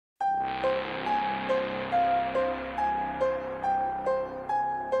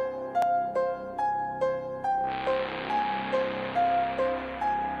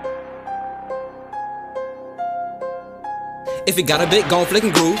If you got a bit, gon' flick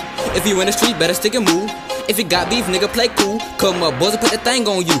and groove. If you in the street, better stick and move. If you got beef, nigga, play cool. Come up, boys, and put that thing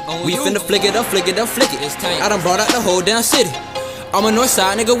on you. We finna flick it up, flick it up, flick it. I done brought out the whole damn city. I'm a north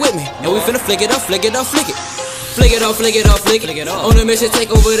side nigga with me, and we finna flick it up, flick it up, flick it. Flick it up, flick it up, flick it. On a mission, take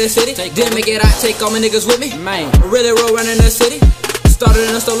over the city. Didn't make it out, take all my niggas with me. Man, really roll around in the city. Started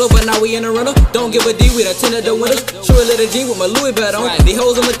in a solo, but now we in a rental. Don't give a D, we the tinted the windows. Show a little G with my Louis belt on. These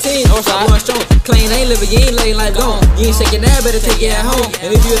hoes on my team, I'm going strong. Claim ain't living, you ain't laying life gone. You ain't shaking that, better take it at home.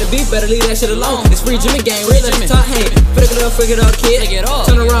 And if you in the beef, better leave that shit alone. It's free Jimmy gang, real like top hand. Flick it up, kid.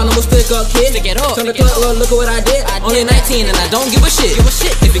 Turn around, I'ma stick up, kid. Turn the club up, look at what I did. Only 19 and I don't give a shit.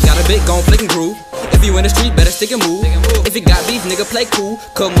 If you got a bit, gon' flick and groove. If you in the street, better stick and move. If you got beef, nigga, play cool.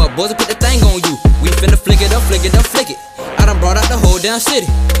 Come up, boys, and put the thing on you. We finna flick it up, flick it up, flick it. I done brought out the whole damn city.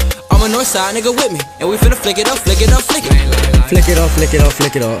 I'm a north side nigga with me, and we finna flick it up, flick it up, flick it. Flick it up, flick it up,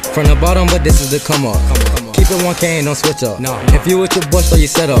 flick it up. From the bottom, but this is the come up. Keep it 1K and don't switch up. If you with your boy, so you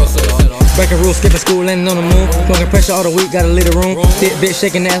set up. Breaking rules, skipping school, landing on the moon. Smoking pressure all the week, gotta leave the room. Thick bitch,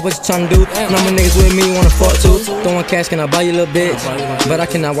 shaking ass, what you tryna do? Number niggas with me, wanna fuck too. Throwing cash, can I buy you little bitch? But I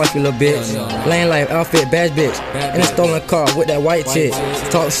cannot wife you little bitch. Lane life, outfit, bad bitch. In a stolen car with that white chick.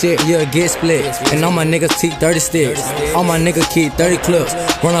 Talk shit, you'll get split. And all my niggas keep 30 sticks. All my niggas keep 30 clips.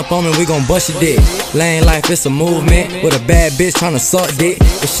 Run up on me, we gon' bust your dick. Lane life, it's a movement. With a bad bitch tryna suck dick.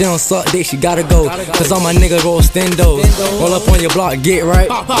 If she don't suck dick, she gotta go. Cause all my niggas roll stendos. Roll up on your block, get right.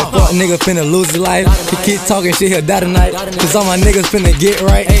 That fuck nigga finna lose his life. He keep talking shit, he'll die tonight. Cause all my niggas finna get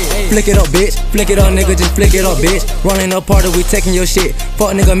right. Flick it up, bitch. Flick it up, nigga, just flick it up, bitch. Running up party, we taking your shit.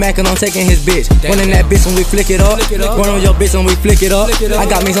 Fuck nigga mackin', I'm taking his bitch. Running that bitch when we flick it up. Run on your bitch when we flick it up. I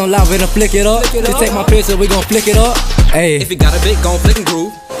got me some loud, we done flick it up. Just take my picture, we gon' flick it up. Hey. If you got a bit, gon' flick and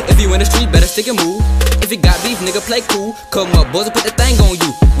groove. If you in the street, better stick and move. If you got beef, nigga, play cool. Come up, boys, and put the thing on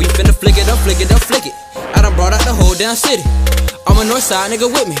you. We finna flick it up, flick it up, flick it. I done brought out the whole damn city. I'm a north side nigga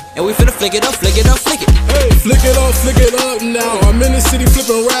with me, and we finna flick it up, flick it up, flick it. Hey, flick it up now. I'm in the city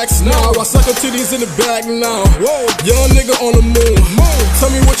flipping racks now. I suck her titties in the back now. Whoa, young nigga on the moon. Tell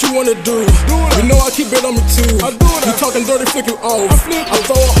me what you wanna do. You know I keep it on me too. You talking dirty, flick it off. I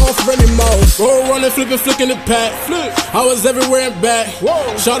throw it off Randy Mouse. Roll running, flicking the pack. I was everywhere and back.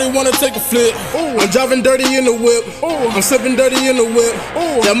 Shawty wanna take a flip. I'm driving dirty in the whip. I'm sipping dirty in the whip.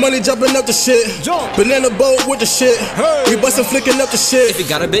 That money jumping up the shit. Banana boat with the shit. We bustin' flicking up the shit. If you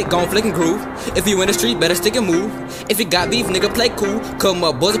got a bit, gon' flick and groove. If you in the street, better stick and move. If you got beef, nigga, play cool. Come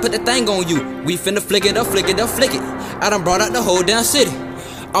up, boys, and put that thing on you. We finna flick it up, flick it up, flick it. I done brought out the whole damn city.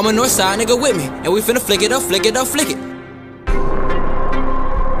 I'm a north side nigga with me, and we finna flick it up, flick it up, flick it.